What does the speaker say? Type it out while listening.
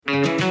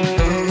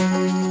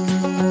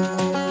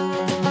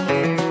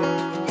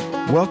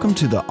Welcome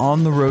to the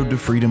On the Road to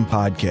Freedom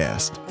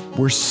podcast.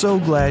 We're so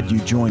glad you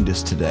joined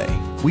us today.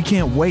 We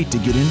can't wait to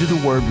get into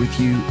the Word with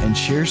you and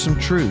share some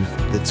truth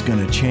that's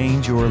going to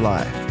change your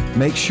life.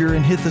 Make sure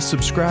and hit the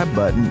subscribe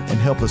button and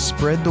help us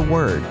spread the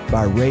word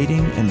by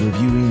rating and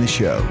reviewing the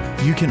show.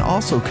 You can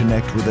also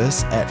connect with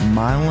us at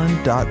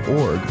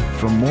mylan.org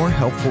for more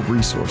helpful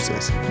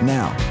resources.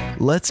 Now,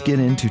 let's get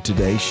into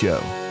today's show.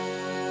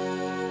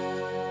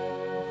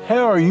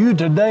 How are you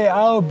today?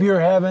 I hope you're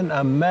having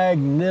a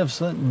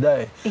magnificent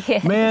day.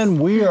 Yes. Man,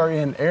 we are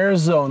in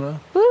Arizona.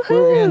 Woohoo!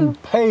 We're in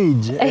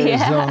Page,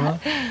 Arizona,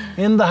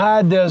 in the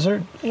high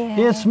desert.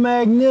 Yeah. It's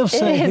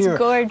magnificent It's here.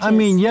 gorgeous. I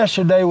mean,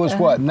 yesterday was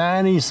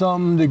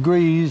 90-something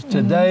degrees.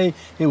 Today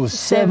it was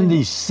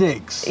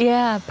 76.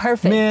 Yeah,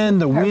 perfect. Man,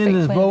 the wind Perfect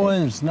is weather.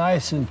 blowing. It's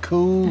nice and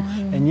cool,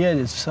 and yet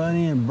it's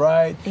sunny and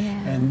bright. Yeah.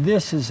 And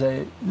this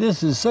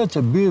is such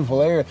a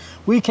beautiful area.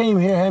 We came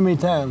here how many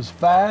times?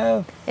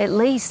 5? At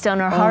least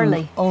on our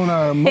Harley. On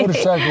our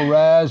motorcycle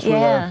rides with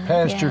Yeah, our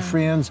pastor yeah.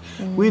 friends.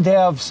 We'd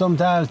have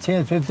sometimes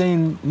 10,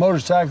 15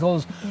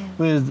 motorcycles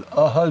with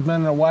a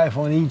husband and a wife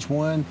on each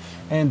one.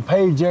 And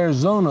Page,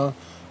 Arizona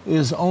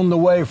is on the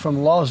way from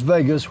Las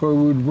Vegas, where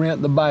we'd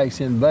rent the bikes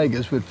in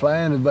Vegas. We'd fly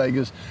into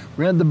Vegas,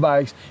 rent the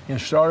bikes, and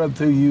start up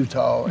through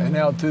Utah and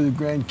out through the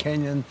Grand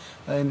Canyon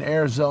in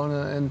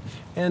Arizona.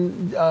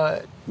 And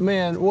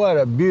man, what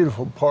a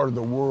beautiful part of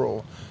the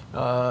world.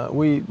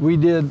 We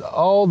did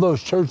all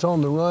those church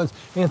on the runs.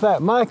 In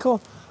fact,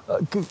 Michael,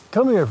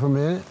 come here for a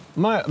minute.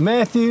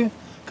 Matthew,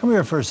 come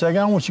here for a second.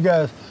 I want you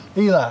guys,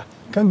 Eli,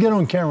 come get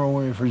on camera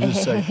with me for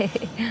just a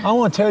second. I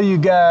want to tell you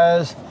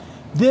guys,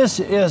 this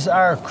is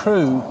our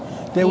crew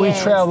that we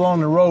Yes. travel on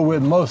the road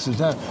with most of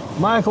the time.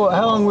 Michael,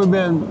 how long we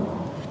been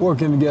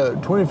working together?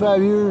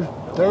 25 years?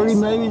 30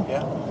 maybe?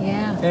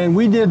 Yeah. And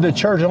we did the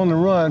church on the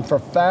run for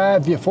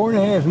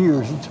 4.5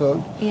 years it took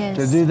Yes.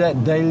 to do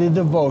that daily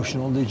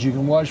devotional that you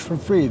can watch for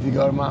free if you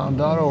go to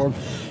mylan.org.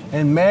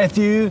 And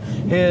Matthew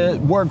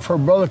had worked for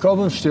Brother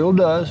Copeland, still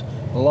does.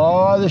 A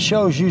lot of the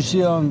shows you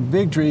see on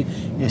Victory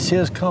is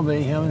his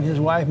company, him and his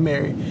wife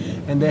Mary,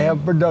 and they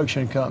have a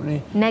production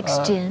company.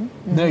 Next Gen.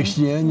 Next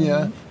Gen,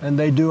 yeah. And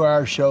they do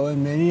our show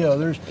and many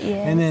others.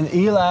 Yes. And then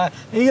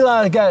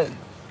Eli's got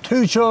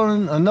 2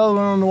 children, another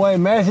one on the way.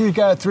 Matthew's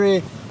got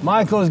 3.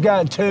 Michael's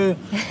got 2.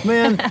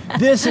 Man,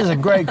 this is a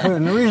great crew.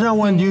 And the reason I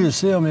wanted you to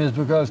see them is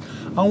because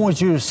I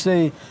want you to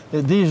see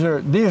that these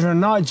are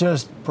not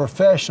just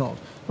professionals.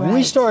 When we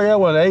Right. started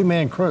out with an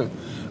 8-man crew,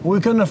 we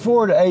couldn't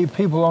afford 8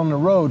 people on the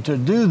road to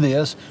do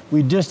this.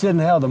 We just didn't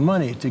have the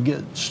money to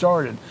get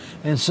started.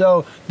 And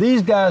so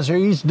these guys are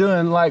each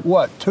doing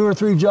 2 or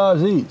 3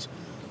 jobs each.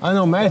 I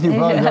know Matthew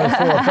probably does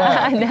 4 or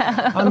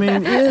 5. I mean,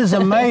 it is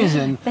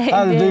amazing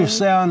how to do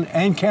sound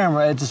and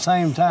camera at the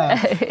same time.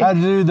 How to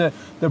do the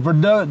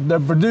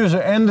producer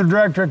and the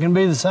director can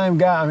be the same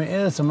guy. I mean,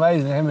 it's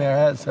amazing how many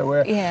hats they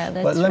wear. Yeah,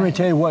 that's But let me right.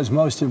 tell you what's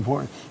most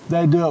important.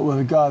 They do it with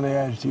a godly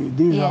attitude.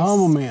 These are Yes.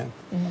 humble men.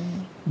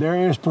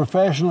 They're as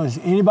professional as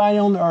anybody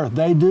on the earth.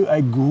 They do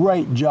a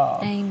great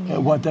job Amen.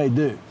 at what they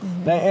do.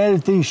 They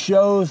edit these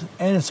shows,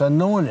 and it's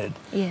anointed.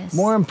 Yes.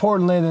 More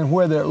importantly than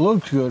whether it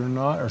looks good or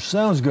not, or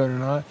sounds good or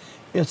not,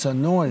 it's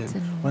anointed,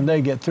 when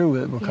they get through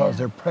with it because Yeah.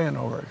 they're praying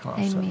over it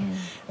constantly. Amen.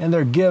 And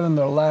they're giving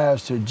their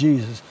lives to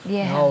Jesus.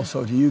 Yeah. And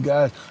also to you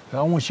guys.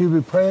 I want you to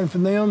be praying for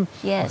them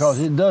Yes. because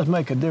it does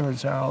make a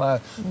difference in our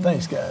lives.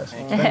 Thanks, guys.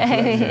 Thanks for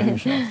letting me do your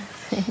show.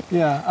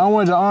 Yeah, I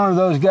wanted to honor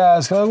those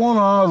guys because I want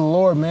to honor the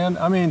Lord, man.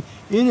 I mean,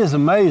 it is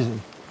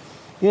amazing.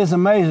 It's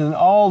amazing in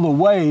all the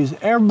ways.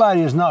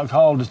 Everybody is not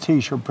called to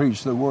teach or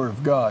preach the Word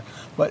of God,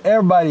 but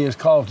everybody is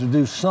called to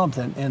do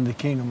something in the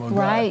kingdom of God.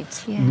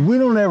 Right, yeah. We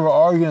don't ever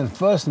argue and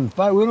fuss and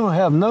fight. We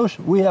have no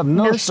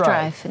No strife.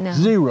 strife, no.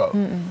 0.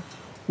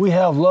 We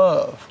have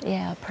love.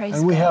 Yeah, praise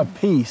And we God.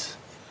 have peace,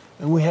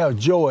 and we have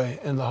joy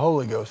in the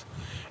Holy Ghost.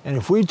 And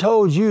if we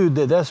told you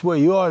that that's what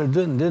you ought to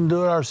do and didn't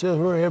do it ourselves,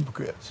 we're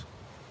hypocrites.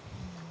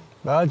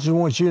 But I just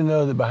want you to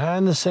know that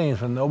behind the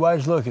scenes, when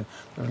nobody's looking,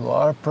 there's a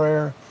lot of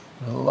prayer,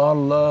 there's a lot of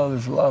love,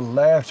 there's a lot of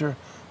laughter,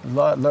 there's a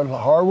lot of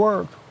hard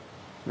work,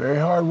 very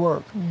hard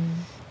work.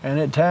 And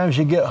at times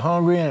you get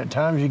hungry, and at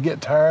times you get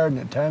tired, and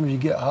at times you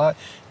get hot.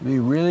 It'd be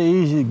really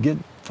easy to get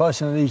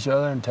fussing at each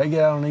other and take it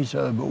out on each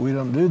other, but we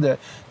don't do that.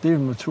 These are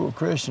mature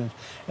Christians.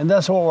 And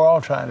that's what we're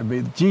all trying to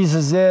be.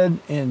 Jesus said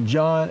in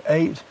John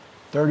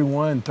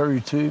 8:31 and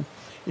 32,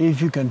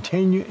 if you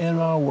continue in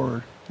my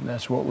word, and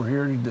that's what we're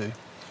here to do,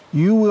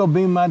 you will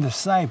be my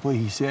disciple,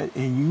 he said,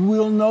 and you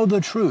will know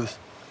the truth,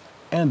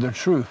 and the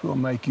truth will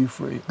make you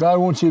free. God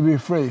wants you to be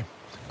free.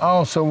 I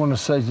also want to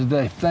say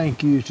today,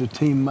 thank you to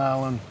Team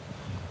Mylan.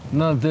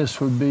 None of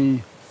this would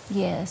be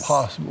Yes.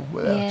 possible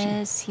without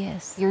you.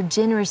 Yes. Your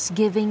generous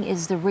giving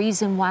is the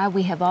reason why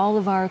we have all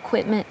of our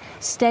equipment,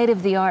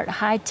 state-of-the-art,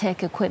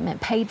 high-tech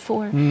equipment paid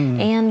for,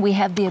 and we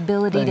have the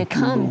ability Thank to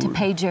you, come to Lord.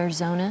 Page,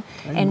 Arizona,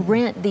 and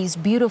rent these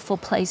beautiful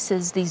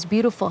places, these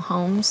beautiful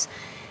homes,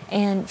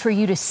 and for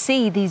you to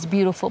see these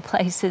beautiful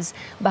places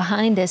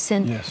behind us.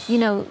 And, Yes. you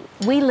know,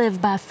 we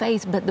live by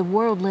faith, but the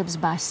world lives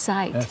by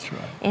sight. That's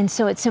right. And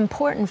so it's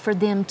important for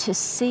them to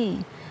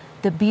see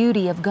the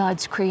beauty of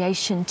God's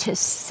creation, to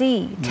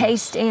see,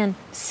 taste and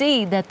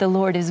see that the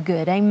Lord is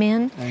good.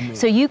 Amen? Amen.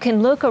 So you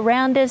can look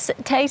around us,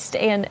 taste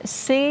and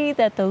see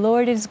that the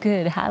Lord is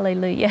good.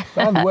 Hallelujah.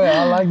 By the way,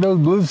 I like those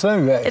blue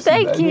sunglasses.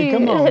 Thank you.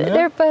 Come on, man.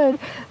 They're fun.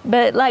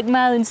 But like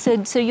Mylon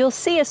said, so you'll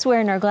see us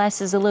wearing our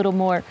glasses a little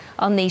more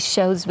on these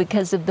shows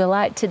because of the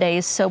light today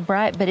is so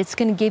bright, but it's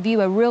going to give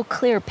you a real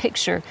clear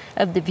picture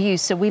of the view.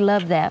 So we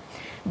love that.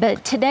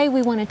 But today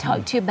we want to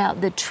talk to you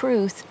about the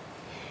truth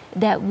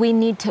that we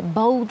need to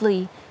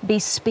boldly be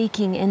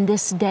speaking in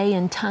this day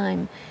and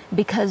time,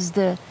 because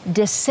the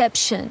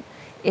deception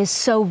is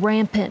so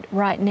rampant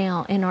right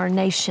now in our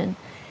nation.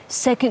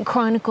 2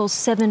 Chronicles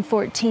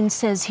 7:14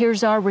 says,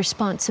 here's our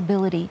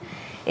responsibility.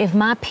 If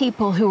my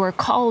people who are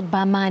called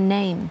by my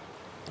name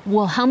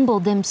will humble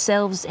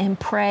themselves and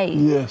pray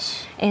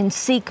Yes. and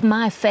seek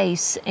my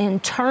face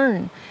and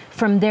turn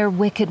from their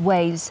wicked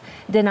ways,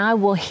 then I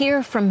will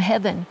hear from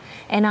heaven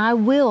and I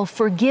will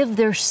forgive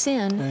their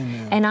sin.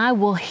 Amen. And I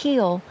will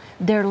heal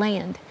their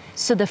land.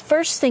 So the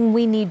first thing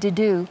we need to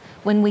do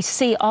when we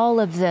see all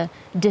of the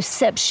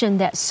deception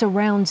that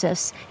surrounds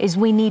us is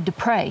we need to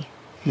pray.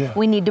 Yeah.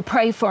 We need to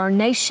pray for our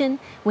nation.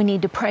 We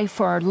need to pray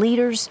for our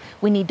leaders.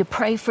 We need to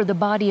pray for the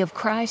body of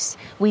Christ.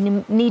 We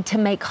need to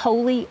make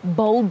holy,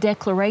 bold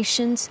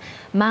declarations.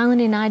 Mylon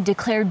and I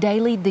declare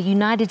daily the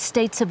United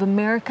States of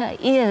America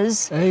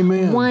is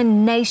Amen.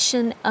 one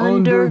nation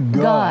under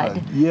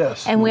God.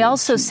 Yes. And we Lord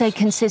also say Jesus.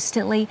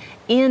 consistently,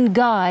 in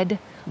God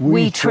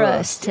we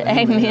trust.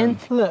 Amen.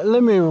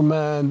 Let me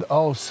remind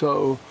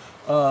also,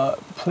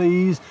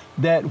 please,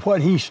 that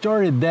what he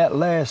started that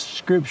last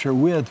scripture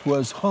with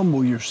was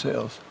humble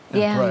yourselves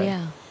and pray.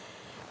 Yeah.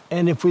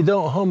 And if we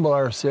don't humble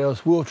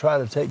ourselves, we'll try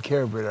to take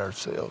care of it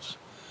ourselves.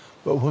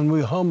 But when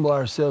we humble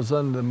ourselves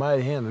under the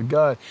mighty hand of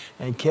God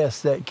and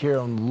cast that care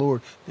on the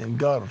Lord, then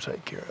God will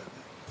take care of it.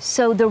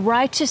 So the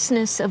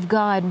righteousness of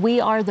God, we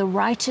are the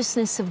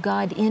righteousness of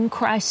God in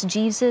Christ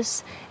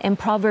Jesus. And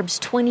Proverbs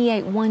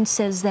 28:1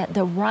 says that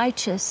the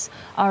righteous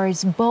are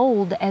as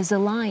bold as a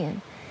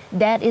lion.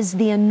 That is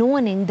the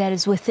anointing that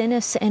is within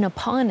us and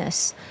upon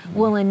us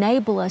will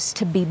enable us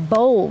to be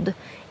bold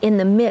in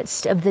the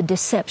midst of the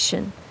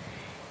deception.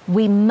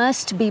 We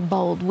must be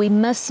bold. We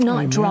must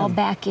not draw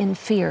back in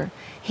fear.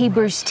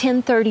 Hebrews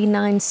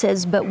 10:39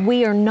 says, but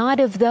we are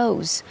not of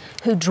those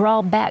who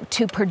draw back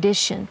to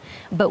perdition,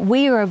 but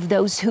we are of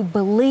those who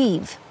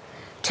believe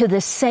to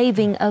the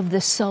saving of the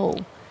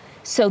soul.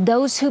 So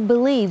those who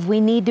believe, we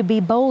need to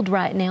be bold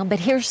right now.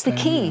 But here's the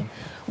key.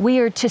 We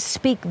are to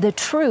speak the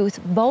truth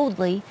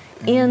boldly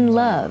in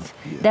love.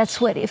 Yes.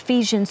 That's what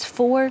Ephesians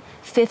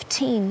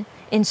 4:15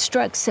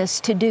 instructs us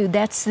to do.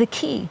 That's the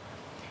key,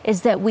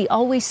 is that we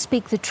always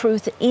speak the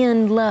truth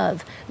in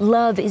love.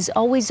 Love is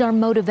always our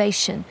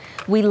motivation.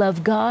 We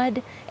love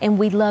God and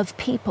we love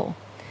people.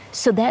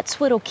 So that's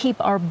what'll keep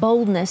our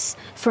boldness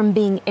from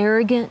being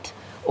arrogant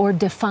or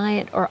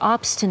defiant or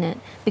obstinate,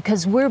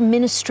 because we're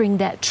ministering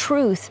that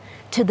truth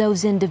to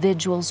those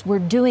individuals. We're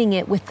doing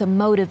it with the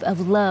motive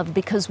of love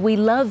because we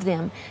love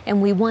them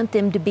and we want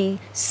them to be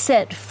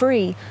set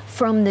free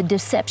from the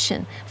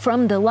deception,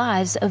 from the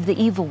lies of the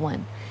evil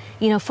one.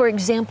 You know, for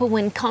example,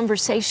 when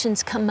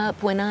conversations come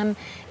up when I'm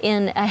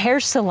in a hair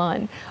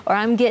salon or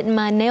I'm getting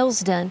my nails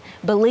done,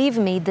 believe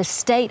me, the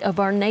state of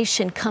our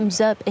nation comes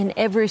up in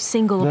every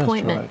single That's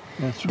appointment. right.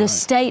 That's The right.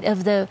 state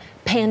of the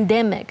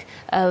pandemic,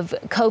 of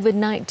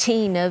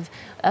COVID-19,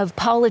 of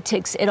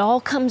politics, it all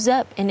comes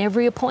up in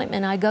every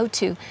appointment I go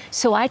to.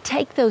 So I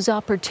take those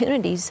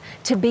opportunities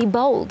to be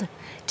bold,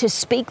 to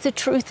speak the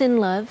truth in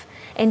love,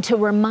 and to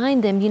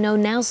remind them, you know,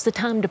 now's the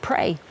time to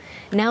pray.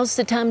 Now's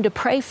the time to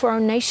pray for our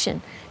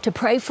nation, to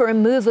pray for a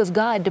move of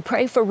God, to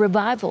pray for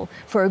revival,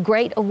 for a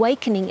great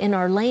awakening in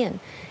our land.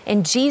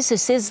 And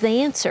Jesus is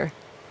the answer.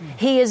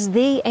 He is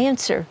the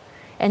answer.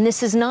 And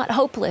this is not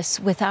hopeless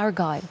with our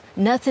God.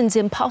 Nothing's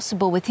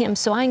impossible with Him.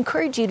 So I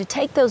encourage you to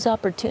take those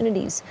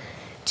opportunities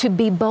to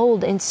be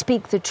bold and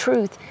speak the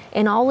truth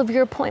in all of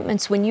your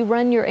appointments, when you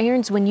run your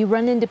errands, when you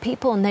run into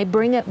people and they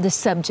bring up the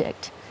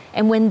subject.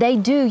 And when they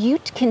do, you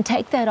can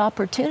take that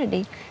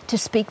opportunity to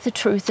speak the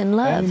truth in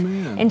love.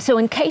 Amen. And so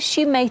in case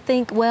you may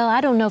think, well, I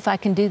don't know if I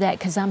can do that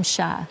because I'm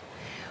shy.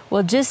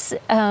 Well, just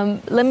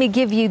let me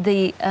give you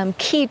the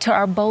key to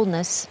our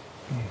boldness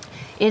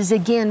is,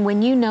 again,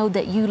 when you know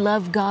that you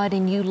love God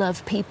and you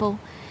love people,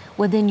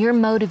 well, then your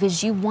motive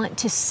is you want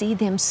to see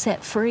them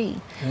set free.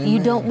 Amen.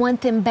 You don't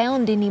want them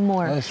bound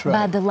anymore That's by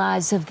right. the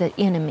lies of the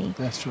enemy.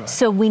 That's right.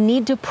 So we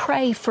need to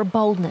pray for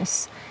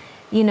boldness.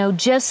 You know,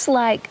 just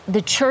like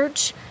the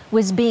church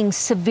was being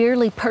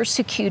severely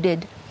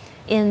persecuted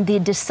in the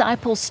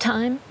disciples'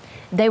 time,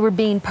 they were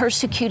being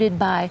persecuted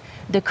by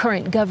the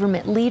current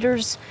government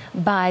leaders,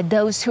 by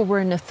those who were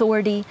in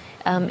authority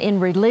in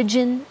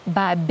religion,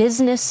 by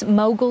business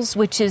moguls,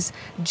 which is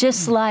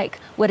just like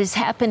what is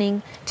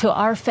happening to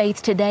our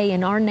faith today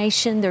in our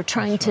nation. They're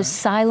trying to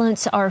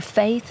silence our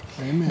faith.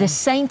 Amen. The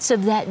saints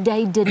of that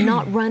day did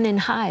not run and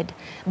hide,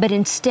 but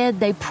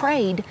instead they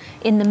prayed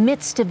in the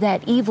midst of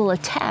that evil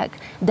attack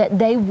that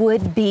they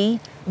would be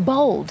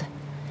bold.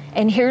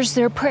 And here's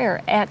their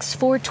prayer, Acts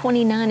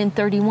 4:29 and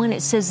 31.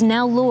 It says,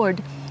 "Now,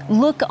 Lord,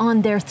 look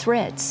on their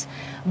threats.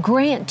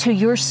 Grant to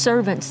your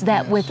servants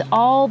that with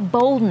all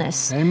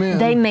boldness Amen.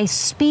 they may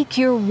speak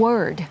your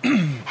word."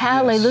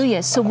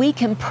 Hallelujah. So we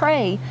can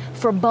pray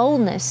for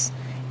boldness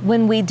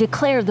when we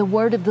declare the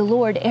word of the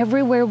Lord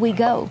everywhere we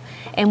go.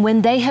 And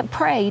when they had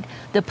prayed,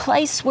 the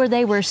place where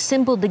they were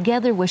assembled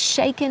together was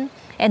shaken,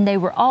 and they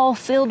were all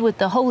filled with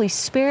the Holy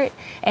Spirit,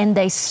 and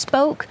they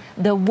spoke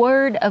the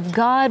word of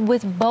God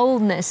with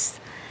boldness.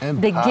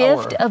 And the power.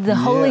 gift of the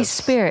Holy Yes.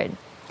 Spirit,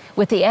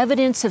 with the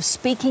evidence of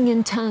speaking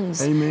in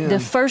tongues. Amen. The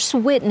first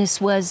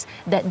witness was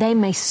that they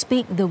may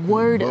speak the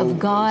word of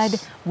God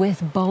Boldness.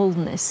 with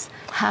boldness.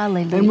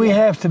 Hallelujah. And we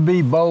have to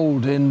be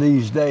bold in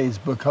these days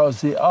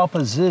because the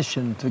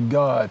opposition to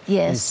God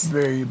Yes. is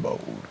very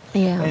bold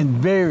Yeah.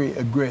 and very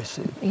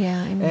aggressive.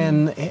 Yeah,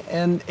 amen.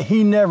 And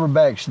he never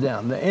backs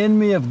down. The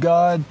enemy of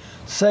God,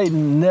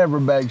 Satan, never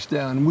backs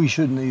down. We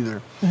shouldn't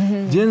either.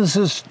 Mm-hmm.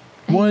 Genesis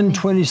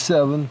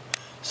 1:27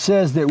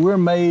 says that we're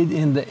made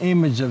in the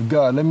image of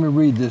God. Let me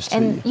read this to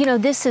you. And you know,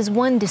 this is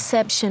one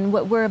deception.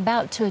 What we're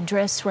about to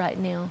address right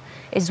now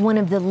is one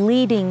of the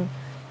leading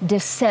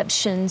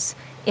deceptions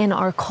in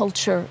our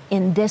culture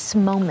in this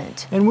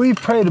moment. And we've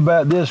prayed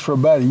about this for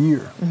about a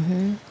year.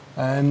 Mm-hmm.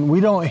 And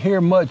we don't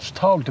hear much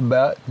talked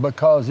about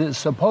because it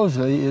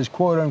supposedly is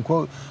quote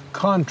unquote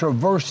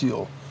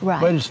controversial.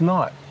 Right. But it's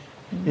not.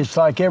 It's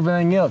like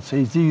everything else.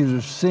 It's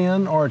either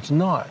sin or it's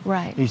not.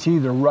 Right. It's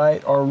either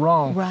right or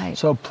wrong. Right.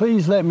 So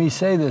please let me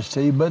say this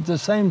to you, but at the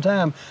same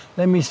time,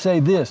 let me say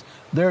this.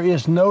 There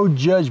is no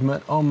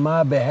judgment on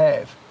my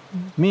behalf.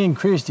 Me and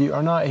Christy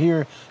are not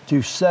here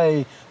to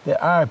say that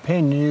our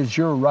opinion is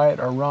you're right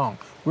or wrong.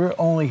 We're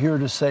only here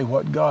to say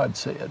what God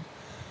said.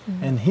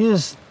 And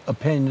His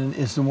opinion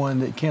is the one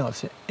that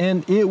counts.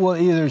 And it will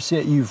either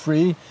set you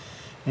free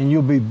and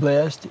you'll be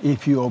blessed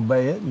if you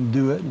obey it and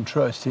do it and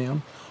trust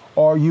Him,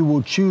 or you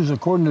will choose,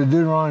 according to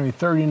Deuteronomy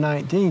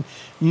 30:19,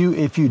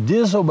 if you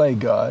disobey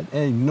God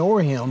and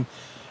ignore Him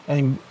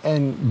and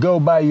go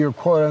by your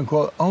quote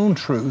unquote own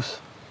truth,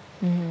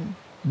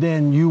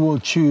 then you will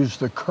choose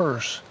the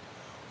curse,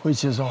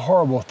 which is a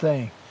horrible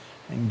thing.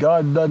 And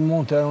God doesn't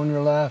want that on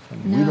your life,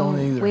 and we don't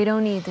either. We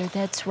don't either.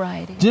 That's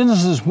right.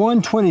 Genesis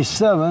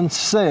 1:27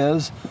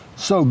 says,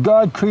 "So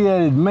God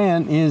created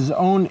man in His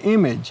own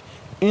image.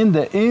 In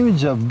the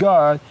image of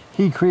God,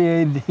 He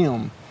created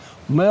him.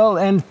 Male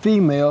and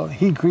female,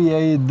 He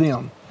created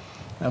them."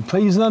 Now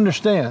please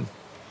understand,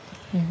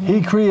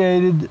 He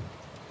created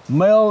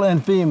male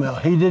and female.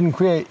 He didn't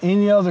create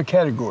any other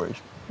categories.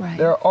 Right.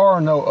 There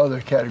are no other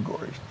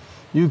categories.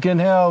 You can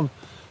make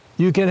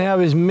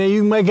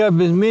up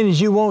as many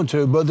as you want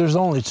to, but there's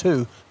only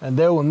two, and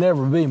there will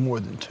never be more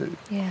than two.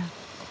 Yeah.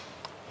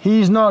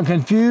 He's not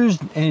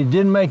confused, and He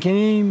didn't make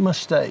any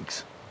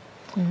mistakes.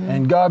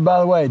 And God, by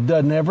the way,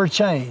 doesn't ever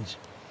change.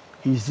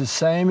 He's the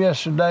same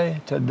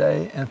yesterday,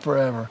 today, and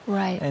forever.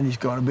 Right. And He's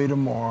going to be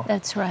tomorrow.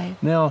 That's right.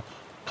 Now,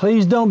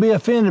 please don't be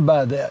offended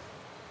by that,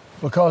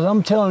 because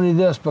I'm telling you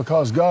this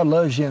because God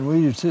loves you and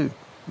we do too.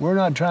 We're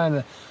not trying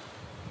to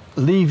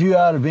leave you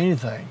out of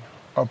anything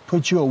or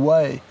put you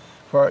away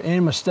for any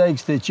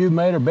mistakes that you've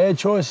made or bad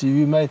choices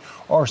you made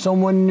or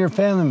someone in your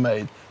family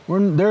made.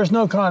 There's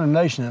no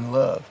condemnation in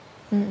love.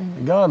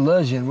 And God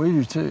loves you and we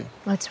do too.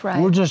 That's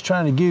right. We're just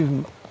trying to give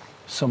you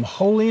some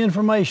holy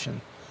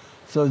information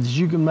so that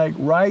you can make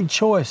right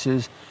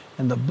choices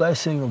and the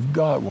blessing of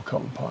God will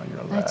come upon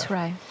your life. That's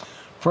right.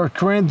 1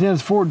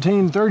 Corinthians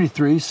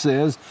 14:33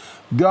 says,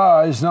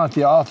 God is not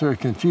the author of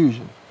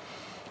confusion.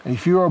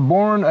 If you are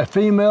born a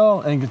female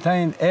and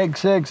contain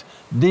XX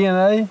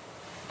DNA,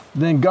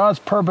 then God's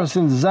purpose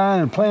and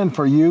design and plan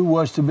for you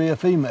was to be a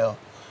female,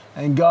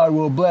 and God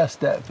will bless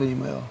that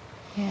female.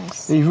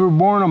 Yes. If you're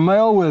born a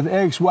male with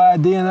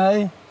XY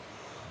DNA,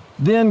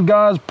 then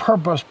God's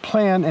purpose,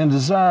 plan, and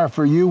desire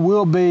for you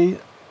will be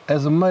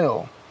as a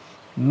male.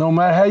 No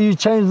matter how you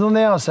change on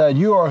the outside,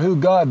 you are who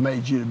God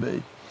made you to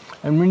be.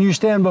 And when you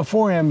stand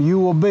before Him, you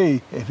will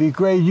be. If He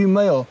created you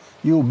male,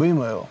 you will be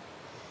male.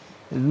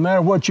 It doesn't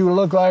matter what you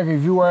look like.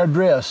 If you wear a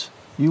dress,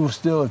 you will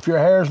still, if your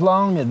hair's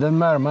long, it doesn't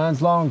matter.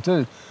 Mine's long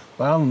too.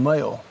 But I'm a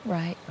male.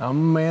 Right. I'm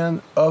a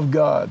man of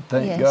God,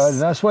 thank Yes. God.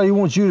 And that's what He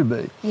wants you to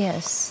be.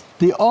 Yes.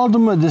 The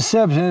ultimate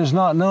deception is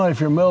not knowing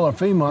if you're male or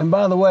female. And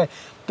by the way,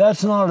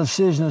 that's not a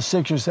decision a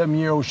 6 or 7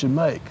 year old should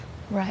make.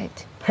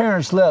 Right.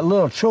 Parents let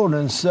little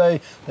children say,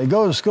 they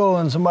go to school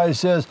and somebody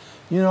says,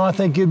 I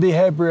think you'd be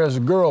happier as a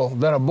girl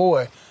than a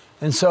boy.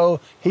 And so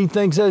he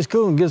thinks that's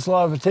cool and gets a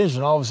lot of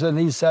attention. All of a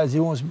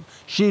sudden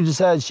she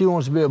decides she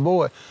wants to be a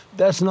boy.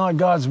 That's not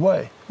God's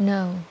way.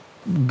 No.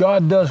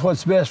 God does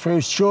what's best for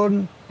His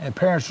children, and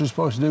parents are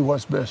supposed to do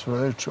what's best for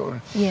their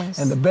children. Yes.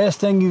 And the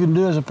best thing you can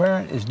do as a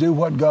parent is do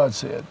what God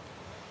said.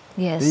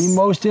 Yes. The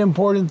most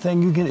important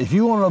thing you can, if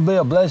you want to be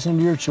a blessing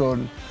to your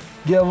children,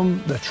 give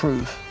them the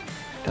truth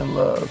and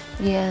love.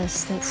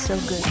 Yes, that's so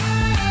good.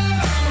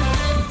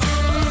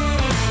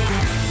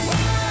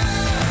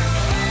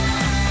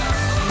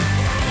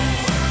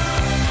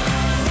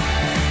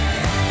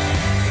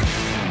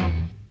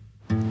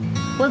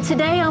 Well,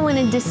 today I want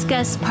to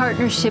discuss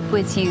partnership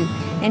with you.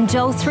 And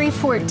Joel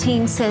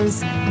 3:14 says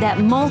that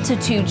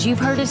multitudes, you've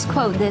heard us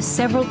quote this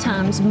several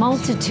times,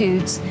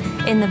 multitudes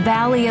in the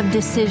valley of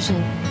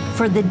decision,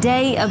 for the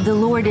day of the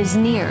Lord is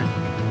near.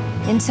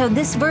 And so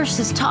this verse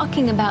is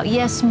talking about,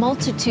 yes,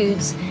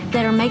 multitudes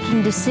that are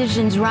making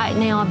decisions right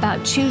now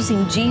about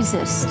choosing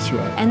Jesus. That's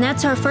right. And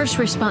that's our first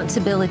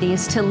responsibility,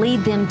 is to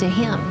lead them to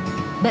Him.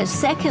 But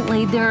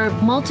secondly, there are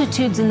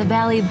multitudes in the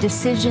valley of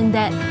decision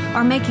that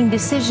are making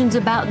decisions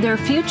about their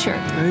future,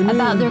 Amen.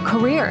 about their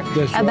career,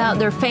 That's right. about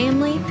their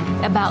family,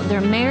 about their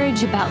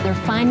marriage, about their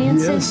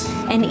finances.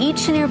 Yes. And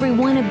each and every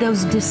one of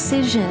those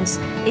decisions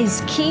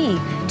is key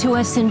to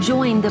us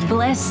enjoying the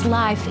blessed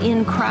life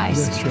in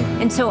Christ. That's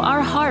right. And so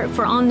our heart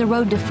for On the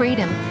Road to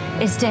Freedom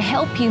is to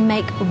help you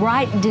make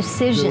right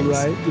decisions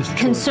right decision.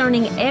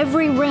 concerning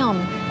every realm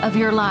of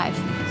your life,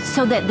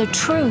 so that the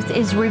truth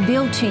is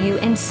revealed to you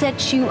and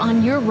sets you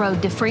on your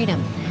road to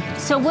freedom.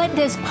 So what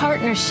does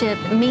partnership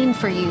mean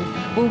for you?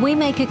 Well, we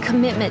make a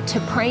commitment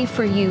to pray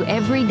for you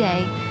every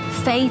day,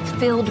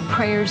 faith-filled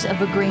prayers of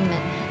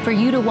agreement, for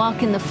you to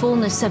walk in the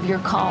fullness of your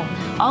call.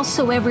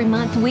 Also, every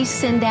month we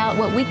send out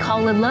what we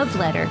call a love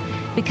letter,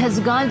 because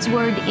God's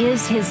Word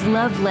is His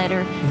love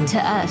letter to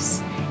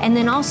us. And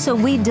then also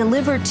we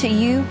deliver to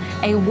you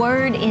a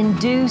word in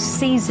due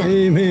season.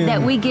 Amen.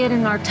 That we get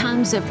in our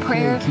times of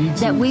prayer, Thank you,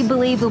 that we Jesus.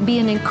 believe will be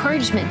an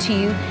encouragement to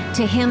you,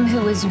 to him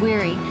who is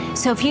weary.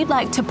 So if you'd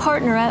like to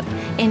partner up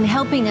in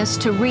helping us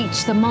to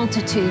reach the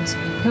multitudes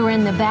who are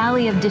in the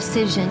valley of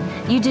decision,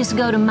 you just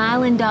go to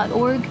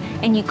Mylan.org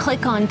and you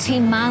click on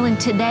Team Mylan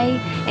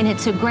today, and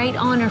it's a great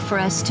honor for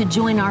us to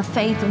join our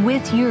faith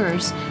with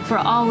yours for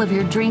all of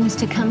your dreams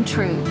to come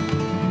true.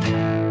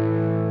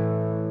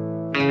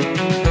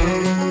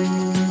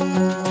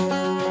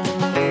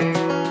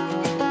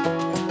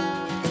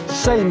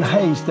 Satan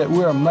hates that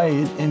we're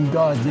made in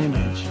God's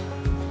image.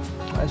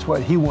 That's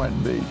what he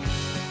wanted to be.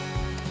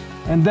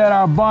 And that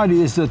our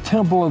body is the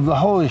temple of the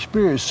Holy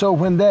Spirit. So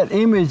when that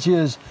image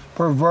is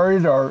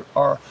perverted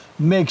or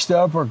mixed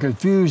up or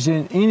confused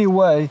in any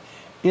way,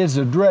 it's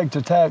a direct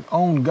attack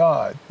on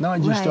God,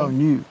 not just Right.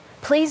 on you.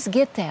 Please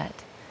get that.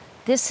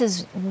 This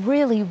is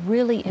really,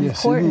 really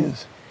important.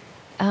 Yes,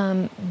 it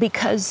is.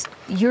 Because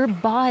your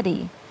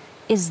body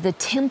is the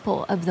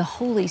temple of the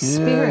Holy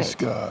Spirit. Yes,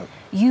 God.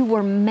 You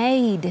were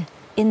made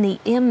in the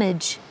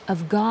image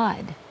of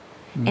God.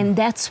 And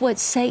that's what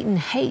Satan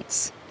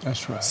hates.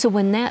 That's right. So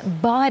when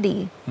that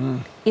body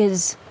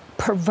is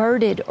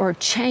perverted or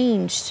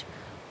changed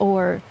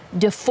or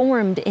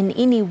deformed in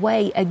any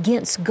way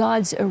against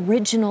God's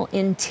original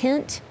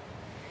intent,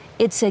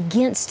 it's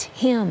against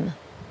Him.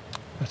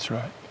 That's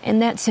right.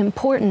 And that's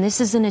important.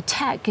 This is an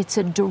attack.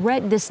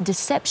 This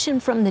deception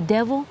from the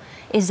devil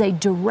is a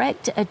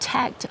direct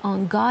attack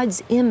on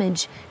God's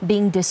image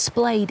being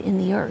displayed in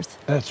the earth.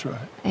 That's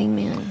right.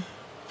 Amen.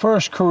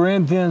 1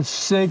 Corinthians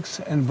 6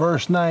 and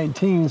verse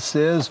 19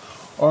 says,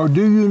 "Or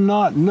do you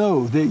not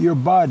know that your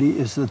body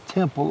is the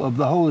temple of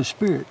the Holy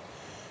Spirit,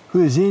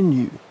 who is in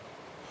you,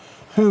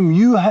 whom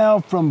you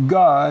have from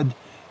God,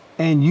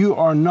 and you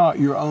are not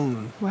your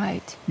own?"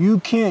 Right. You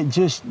can't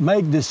just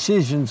make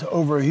decisions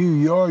over who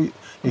you are.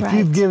 If Right.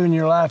 you've given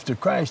your life to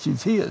Christ,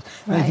 it's His.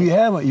 And if Right. you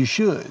haven't, you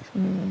should.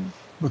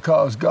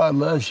 Because God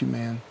loves you,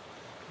 man.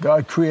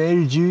 God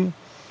created you.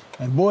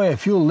 And boy,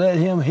 if you'll let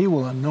Him, He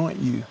will anoint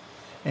you.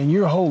 And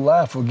your whole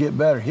life will get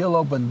better. He'll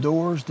open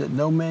doors that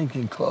no man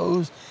can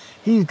close.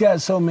 He's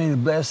got so many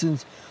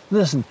blessings.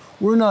 Listen,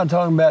 we're not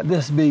talking about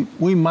this we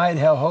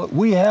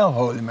have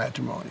holy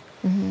matrimony.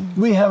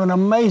 We have an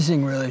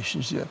amazing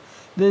relationship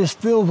that is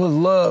filled with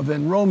love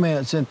and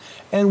romance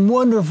and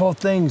wonderful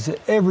things that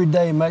every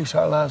day makes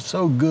our life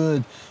so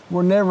good.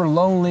 We're never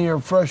lonely or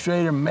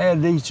frustrated or mad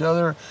at each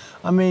other.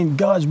 I mean,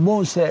 God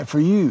wants that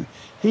for you.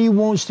 He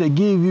wants to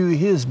give you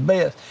His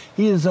best.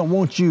 He doesn't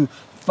want you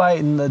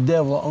fighting the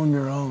devil on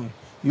your own.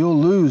 You'll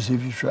lose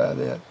if you try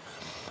that.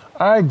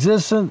 Our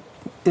existence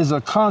is a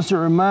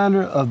constant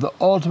reminder of the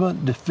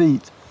ultimate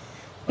defeat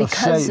of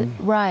Satan.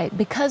 Right,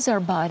 because our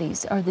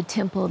bodies are the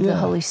temple of the Yeah.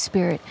 Holy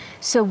Spirit.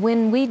 So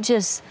when we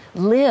just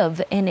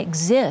live and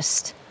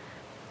exist,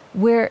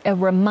 we're a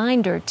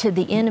reminder to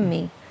the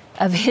enemy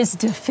of his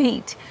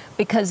defeat,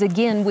 because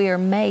again, we are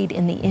made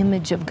in the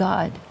image of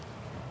God,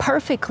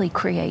 perfectly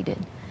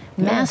created,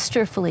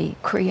 masterfully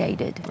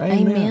created.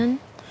 Amen.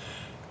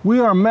 We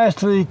are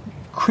masterfully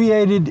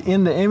created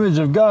in the image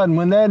of God, and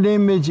when that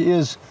image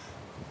is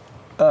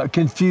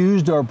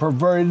confused or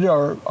perverted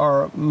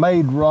or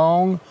made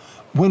wrong,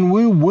 when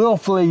we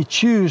willfully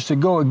choose to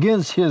go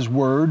against His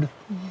word,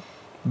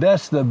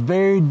 that's the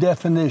very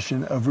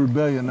definition of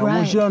rebellion. I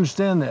want you to Right.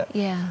 understand that.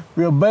 Yeah.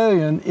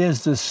 Rebellion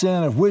is the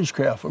sin of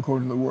witchcraft,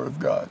 according to the Word of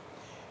God.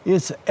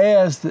 It's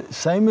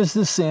same as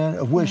the sin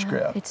of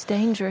witchcraft. It's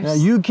dangerous. Now,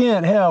 you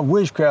can't have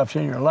witchcraft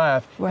in your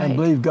life Right. and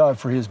believe God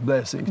for His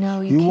blessings. No,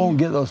 you won't can't.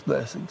 get those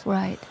blessings.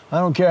 Right. I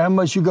don't care how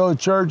much you go to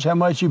church, how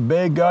much you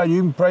beg God, you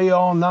can pray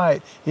all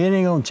night. It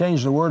ain't going to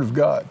change the Word of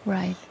God.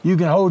 Right. You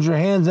can hold your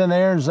hands in the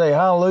air and say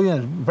hallelujah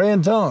and pray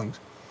in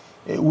tongues.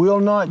 It will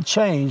not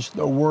change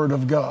the Word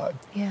of God.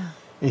 Yeah.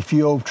 If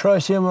you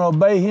trust him and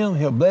obey him,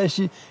 he'll bless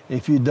you.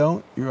 If you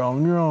don't, you're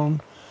on your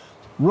own.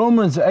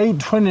 Romans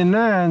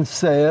 8:29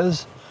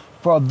 says,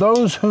 for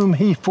those whom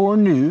he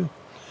foreknew,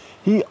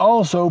 he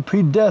also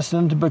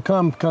predestined to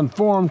become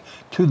conformed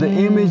to the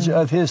image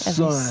of his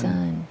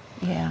Son.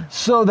 Yeah.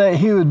 So that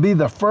he would be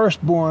the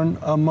firstborn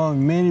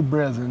among many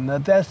brethren. Now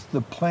that's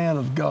the plan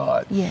of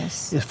God.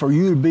 Yes. Is for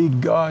you to be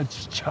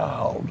God's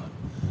child.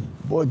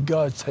 Boy,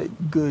 God takes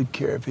good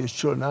care of his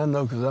children. I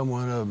know because I'm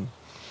one of them.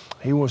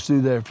 He wants to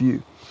do that for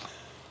you.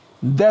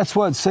 That's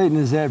what Satan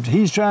is after.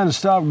 He's trying to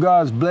stop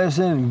God's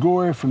blessing and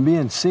glory from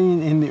being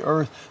seen in the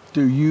earth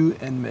through you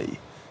and me.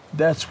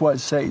 That's what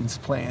Satan's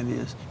plan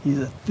is. He's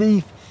a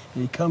thief,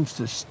 and he comes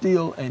to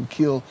steal and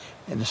kill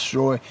and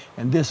destroy.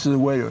 And this is a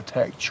way to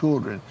attack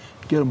children,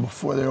 get them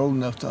before they're old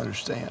enough to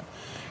understand.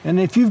 And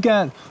if you've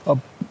got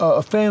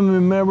a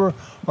family member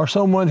or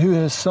someone who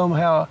has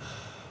somehow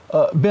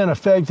been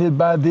affected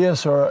by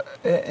this,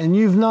 and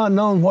you've not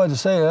known what to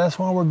say, that's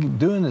why we're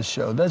doing this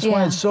show. That's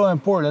why it's so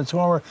important. That's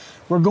why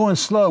we're going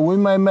slow. We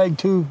may make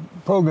 2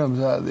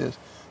 programs out of this.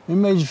 We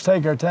may just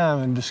take our time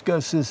and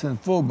discuss this in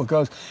full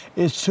because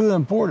it's too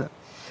important.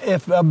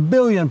 If 1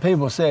 billion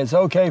people say it's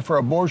okay for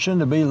abortion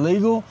to be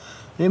legal,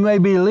 it may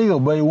be legal,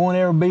 but it won't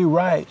ever be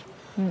right.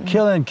 Mm-hmm.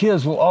 Killing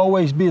kids will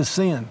always be a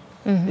sin.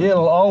 Mm-hmm.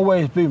 It'll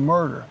always be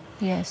murder.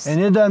 Yes. And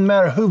it doesn't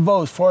matter who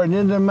votes for it, and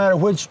it doesn't matter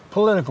which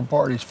political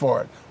party's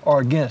for it or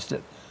against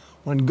it.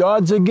 When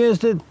God's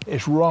against it,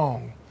 it's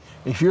wrong.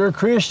 If you're a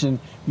Christian,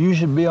 you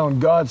should be on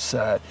God's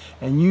side,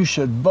 and you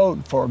should vote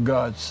for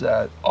God's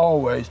side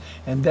always,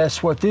 and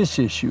that's what this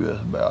issue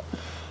is about.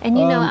 And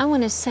you know, I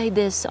want to say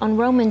this on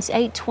Romans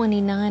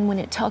 8:29 when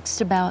it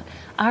talks about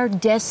our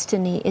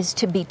destiny is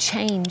to be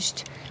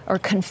changed or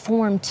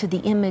conformed to the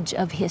image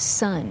of his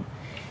Son.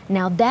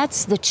 Now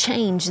that's the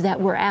change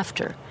that we're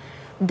after.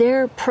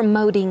 They're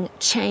promoting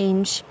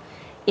change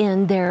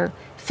in their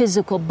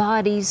physical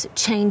bodies,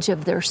 change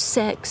of their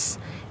sex,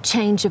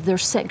 change of their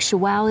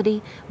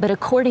sexuality, but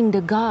according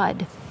to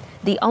God,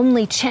 the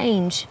only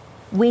change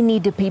we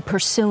need to be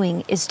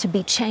pursuing is to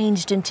be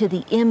changed into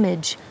the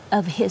image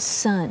of his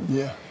Son.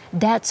 Yeah.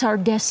 That's our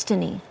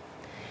destiny.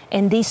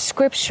 And these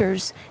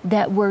scriptures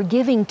that we're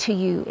giving to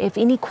you, if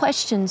any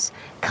questions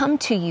come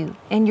to you,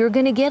 and you're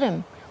going to get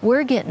them,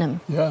 we're getting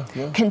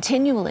them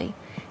continually.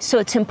 So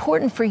it's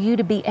important for you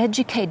to be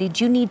educated.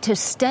 You need to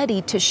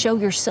study to show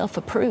yourself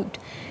approved.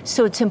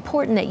 So it's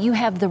important that you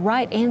have the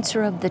right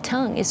answer of the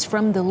tongue is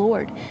from the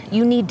Lord.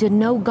 You need to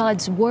know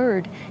God's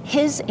word,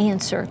 his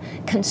answer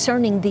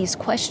concerning these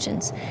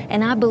questions.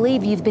 And I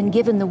believe you've been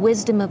given the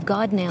wisdom of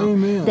God now.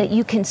 Amen. That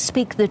you can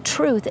speak the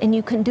truth and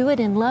you can do it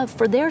in love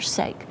for their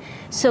sake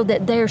so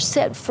that they're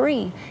set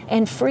free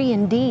and free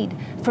indeed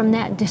from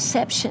that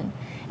deception.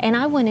 And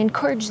I want to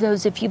encourage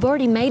those, if you've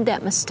already made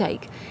that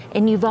mistake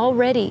and you've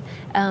already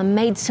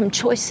made some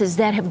choices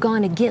that have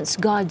gone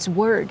against God's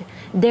word,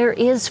 there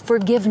is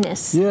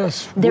forgiveness.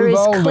 Yes. There is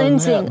all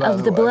cleansing done that,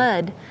 of the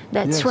blood.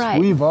 That's yes, right.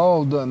 We've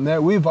all done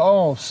that. We've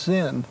all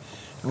sinned.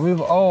 And we've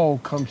all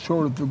come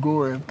short of the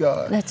glory of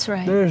God. That's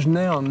right. There's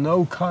now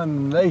no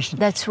condemnation.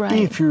 That's right.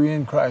 If you're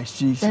in Christ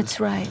Jesus. That's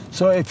right.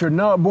 So if you're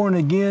not born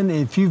again,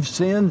 if you've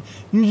sinned,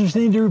 you just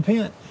need to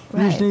repent. You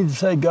just Right. need to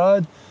say,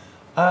 God,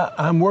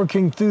 I'm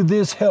working through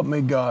this. Help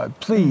me, God.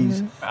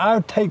 Please. Mm-hmm. I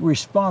take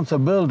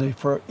responsibility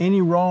for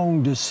any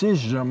wrong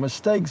decisions or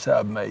mistakes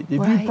I've made.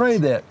 If Right. you pray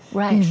that,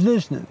 Right. He's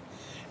listening.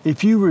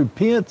 If you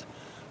repent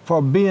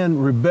for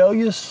being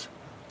rebellious,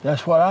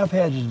 that's what I've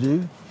had to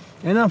do.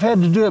 And I've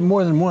had to do it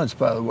more than once,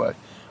 by the way.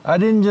 I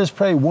didn't just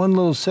pray one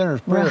little sinner's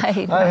prayer.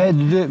 Right, I had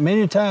to do it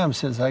many times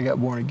since I got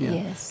born again.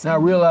 Yes. And I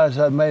realized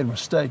I'd made a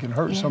mistake and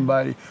hurt Yeah.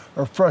 somebody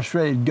or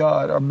frustrated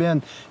God or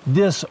been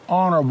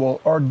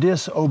dishonorable or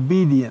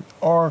disobedient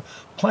or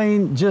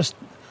plain just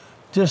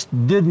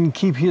didn't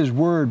keep his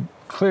word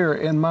clear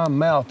in my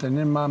mouth and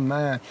in my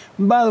mind.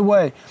 And by the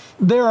way,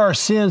 there are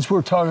sins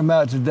we're talking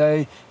about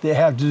today that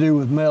have to do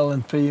with male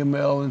and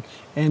female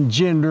and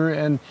gender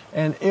and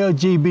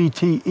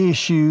LGBT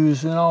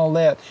issues and all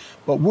that.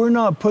 But we're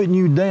not putting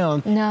you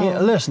down. No.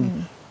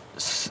 Listen,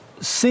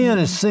 sin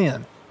is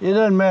sin. It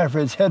doesn't matter if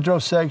it's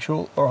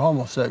heterosexual or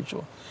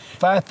homosexual.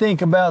 If I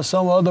think about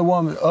some other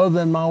woman other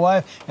than my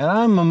wife, and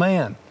I'm a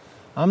man,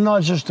 I'm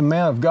not just a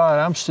man of God,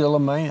 I'm still a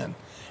man.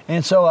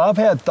 And so I've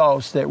had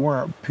thoughts that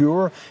weren't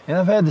pure, and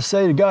I've had to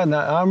say to God, now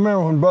I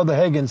remember when Brother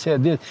Hagin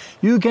said this,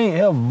 you can't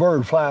have a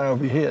bird flying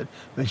over your head,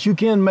 but you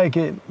can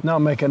not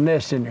make a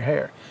nest in your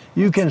hair.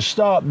 You can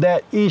stop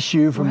that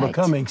issue from Right.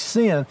 becoming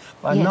sin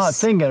by Yes. not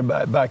thinking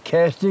about it, by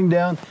casting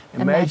down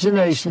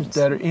imaginations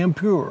that are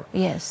impure.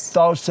 Yes.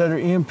 Thoughts that are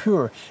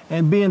impure,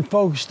 and being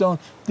focused on,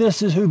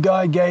 this is who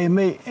God gave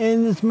me,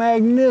 and it's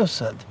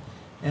magnificent.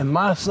 In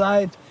my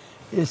sight,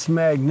 it's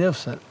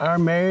magnificent. Our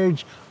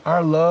marriage,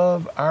 our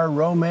love, our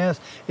romance,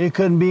 it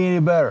couldn't be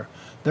any better.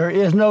 There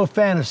is no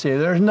fantasy,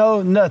 there's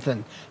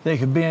nothing that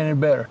could be any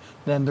better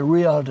than the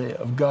reality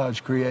of God's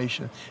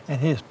creation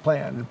and his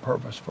plan and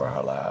purpose for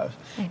our lives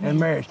and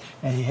marriage.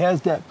 And he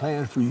has that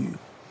plan for you.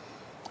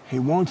 He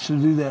wants to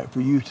do that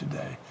for you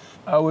today.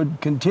 I would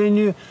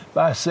continue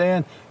by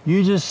saying,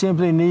 you just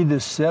simply need to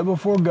sit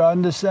before God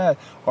and decide,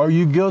 are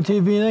you guilty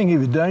of anything?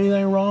 Have you done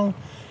anything wrong?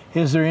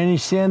 Is there any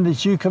sin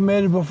that you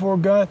committed before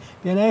God?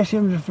 Then ask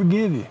Him to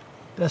forgive you.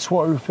 That's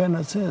what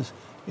repentance is.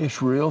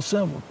 It's real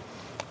simple.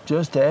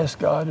 Just ask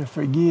God to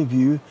forgive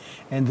you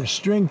and to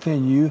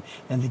strengthen you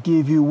and to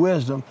give you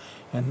wisdom.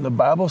 And the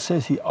Bible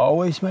says He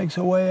always makes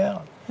a way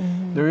out.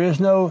 Mm-hmm. There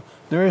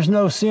is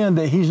no sin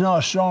that He's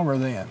not stronger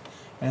than,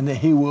 and that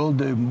He will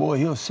do. Boy,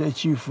 He'll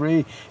set you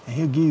free, and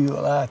He'll give you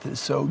a life that's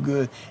so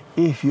good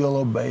if you'll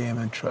obey Him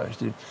and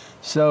trust Him.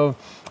 So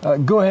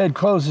go ahead,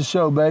 close the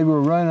show, baby. We're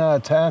running out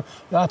of time.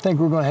 I think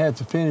we're going to have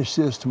to finish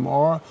this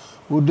tomorrow.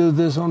 We'll do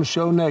this on the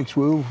show next.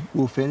 We'll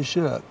finish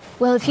it up.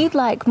 Well, if you'd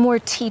like more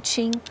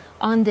teaching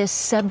on this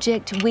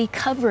subject, we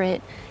cover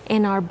it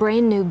in our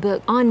brand new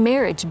book on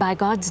marriage by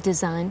God's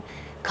design,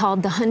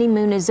 called The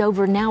Honeymoon is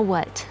Over, Now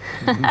What?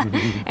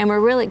 And we're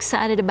really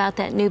excited about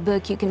that new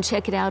book. You can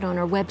check it out on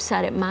our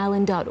website at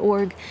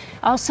milan.org.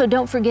 Also,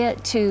 don't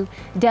forget to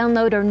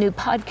download our new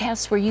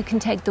podcast where you can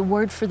take the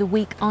Word for the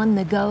Week on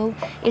the go.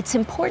 It's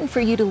important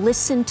for you to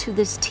listen to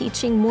this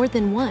teaching more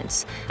than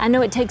once. I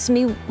know it takes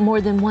me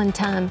more than one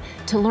time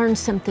to learn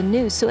something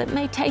new, so it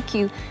may take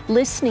you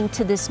listening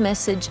to this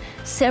message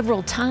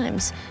several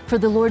times for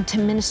the Lord to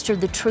minister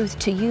the truth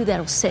to you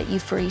that'll set you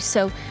free.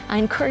 So I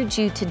encourage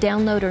you to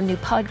download our new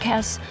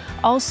podcasts.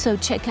 Also,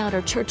 check out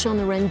our Church on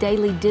the Run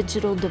daily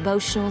digital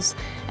devotionals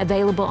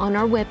available on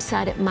our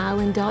website at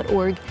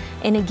milan.org.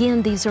 And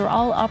again, these are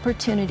all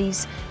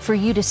opportunities for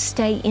you to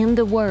stay in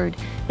the Word,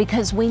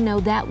 because we know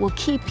that will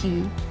keep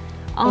you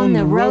on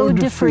the road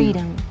to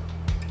freedom.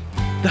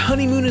 The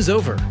honeymoon is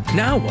over.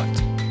 Now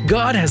what?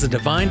 God has a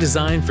divine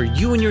design for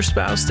you and your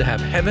spouse to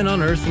have heaven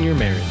on earth in your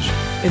marriage.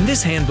 In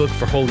this handbook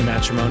for holy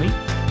matrimony,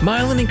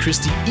 Milan and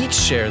Christy each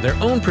share their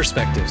own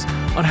perspectives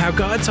on how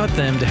God taught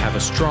them to have a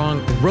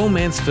strong,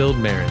 romance-filled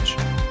marriage.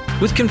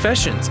 With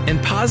confessions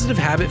and positive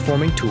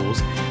habit-forming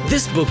tools,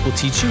 this book will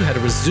teach you how to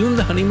resume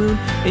the honeymoon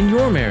in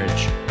your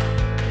marriage.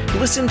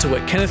 Listen to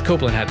what Kenneth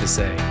Copeland had to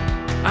say.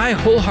 I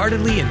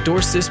wholeheartedly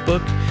endorse this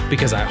book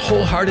because I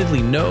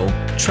wholeheartedly know,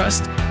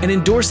 trust, and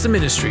endorse the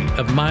ministry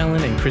of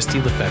Milan and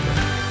Christy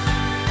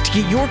Lefebvre. To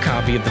get your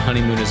copy of The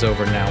Honeymoon is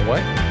Over, Now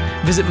What?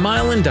 Visit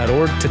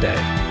milan.org today.